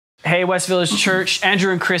Hey, West Village Church,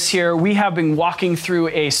 Andrew and Chris here. We have been walking through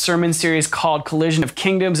a sermon series called Collision of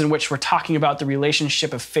Kingdoms, in which we're talking about the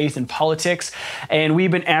relationship of faith and politics. And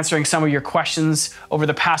we've been answering some of your questions over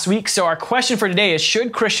the past week. So our question for today is,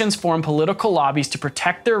 should Christians form political lobbies to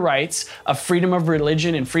protect their rights of freedom of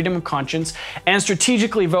religion and freedom of conscience, and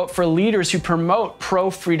strategically vote for leaders who promote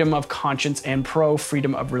pro-freedom of conscience and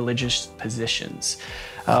pro-freedom of religious positions?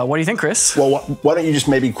 What do you think, Chris? Well, why don't you just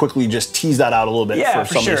maybe quickly just tease that out a little bit for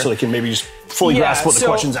somebody so they can maybe just fully grasp what the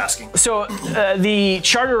question's asking. So the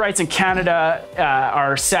charter rights in Canada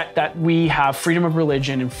are set that we have freedom of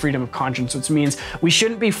religion and freedom of conscience, which means we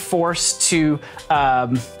shouldn't be forced to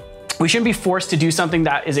do something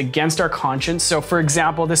that is against our conscience. So for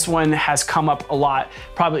example, this one has come up a lot,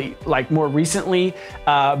 probably like more recently,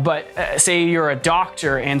 but say you're a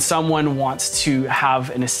doctor and someone wants to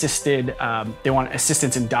have an assisted, they want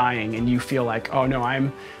assistance in dying, and you feel like, oh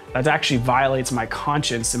no, that actually violates my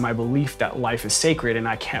conscience and my belief that life is sacred and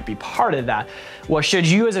I can't be part of that. Well, should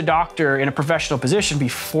you as a doctor in a professional position be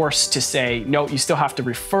forced to say, no, you still have to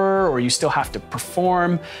refer or you still have to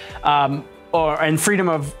perform? And freedom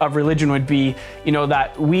of religion would be,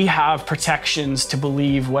 that we have protections to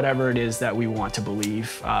believe whatever it is that we want to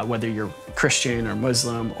believe, whether you're Christian or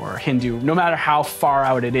Muslim or Hindu, no matter how far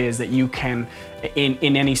out it is, that you can,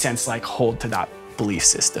 in any sense, like hold to that belief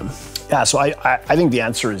system. Yeah, so I think the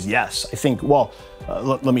answer is yes. I think,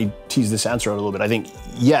 let me tease this answer out a little bit. I think,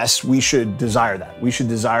 yes, we should desire that. We should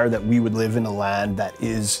desire that we would live in a land that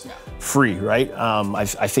is free, right?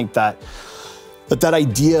 I think that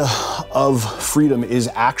idea of freedom is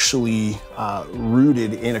actually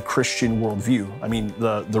rooted in a Christian worldview. I mean,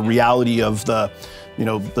 the reality of the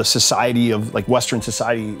society of like Western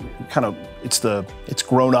society, kind of, it's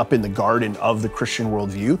grown up in the garden of the Christian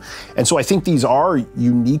worldview. And so I think these are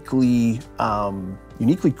uniquely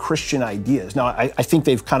Christian ideas. Now, I think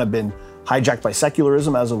they've kind of been hijacked by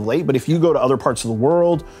secularism as of late, but if you go to other parts of the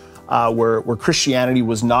world where Christianity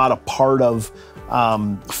was not a part of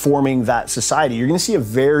forming that society, you're going to see a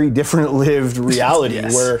very different lived reality.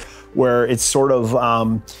 Yes. where it's sort of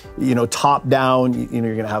top down.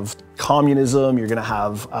 You're going to have communism. You're going to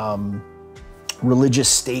have religious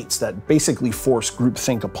states that basically force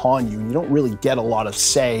groupthink upon you, and you don't really get a lot of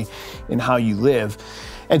say in how you live.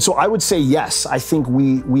 And so I would say yes. I think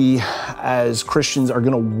we as Christians are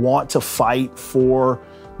going to want to fight for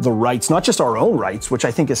the rights, not just our own rights, which I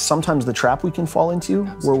think is sometimes the trap we can fall into.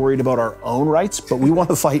 Absolutely. We're worried about our own rights, but we want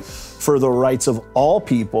to fight for the rights of all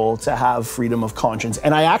people to have freedom of conscience.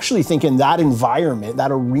 And I actually think in that environment,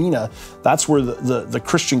 that arena, that's where the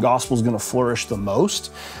Christian gospel is going to flourish the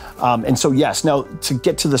most. And so, yes, now to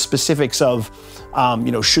get to the specifics of,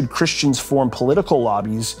 should Christians form political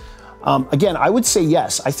lobbies? Again, I would say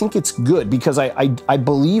yes. I think it's good because I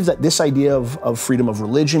believe that this idea of freedom of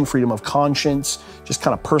religion, freedom of conscience, just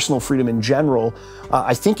kind of personal freedom in general,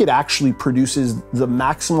 I think it actually produces the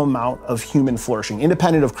maximum amount of human flourishing,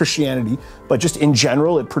 independent of Christianity, but just in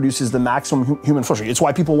general, it produces the maximum human flourishing. It's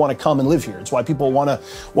why people want to come and live here. It's why people want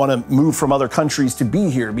to move from other countries to be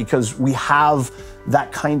here, because we have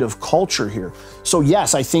that kind of culture here. So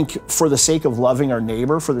yes, I think for the sake of loving our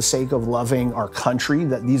neighbor, for the sake of loving our country,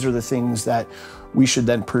 that these are the things that we should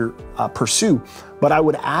then pursue. But I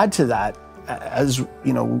would add to that, as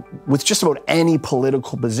with just about any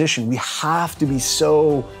political position, we have to be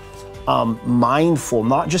so mindful,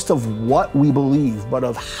 not just of what we believe, but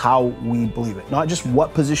of how we believe it. Not just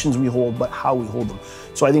what positions we hold, but how we hold them.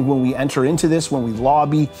 So I think when we enter into this, when we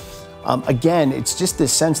lobby, again, it's just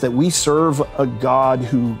this sense that we serve a God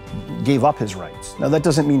who gave up his rights. Now, that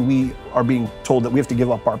doesn't mean we are being told that we have to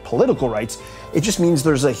give up our political rights. It just means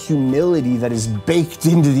there's a humility that is baked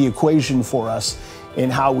into the equation for us in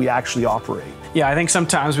how we actually operate. Yeah, I think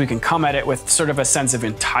sometimes we can come at it with sort of a sense of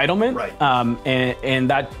entitlement, right. And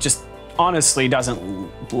that just honestly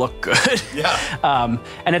doesn't look good. Yeah.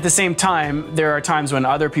 And at the same time, there are times when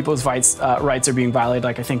other people's rights are being violated.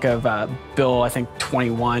 Like I think of Bill,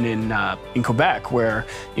 21 in Quebec, where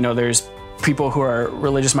there's people who are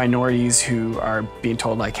religious minorities who are being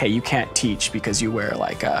told like, hey, you can't teach because you wear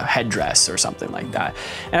like a headdress or something like that.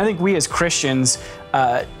 And I think we as Christians,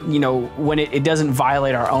 when it doesn't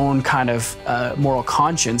violate our own kind of moral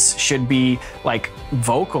conscience, should be like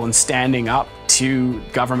vocal and standing up to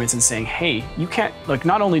governments and saying, hey, you can't, like,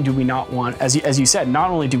 not only do we not want, as you said, not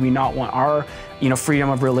only do we not want our freedom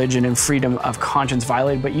of religion and freedom of conscience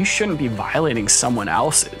violated, but you shouldn't be violating someone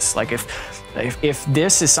else's. Like if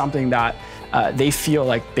this is something that they feel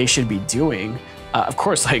like they should be doing, Of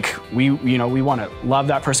course, like we want to love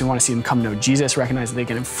that person, we want to see them come to know Jesus, recognize that they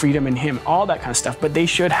can have freedom in him, all that kind of stuff, but they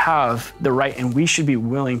should have the right, and we should be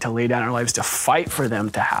willing to lay down our lives to fight for them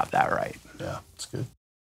to have that right. Yeah, that's good.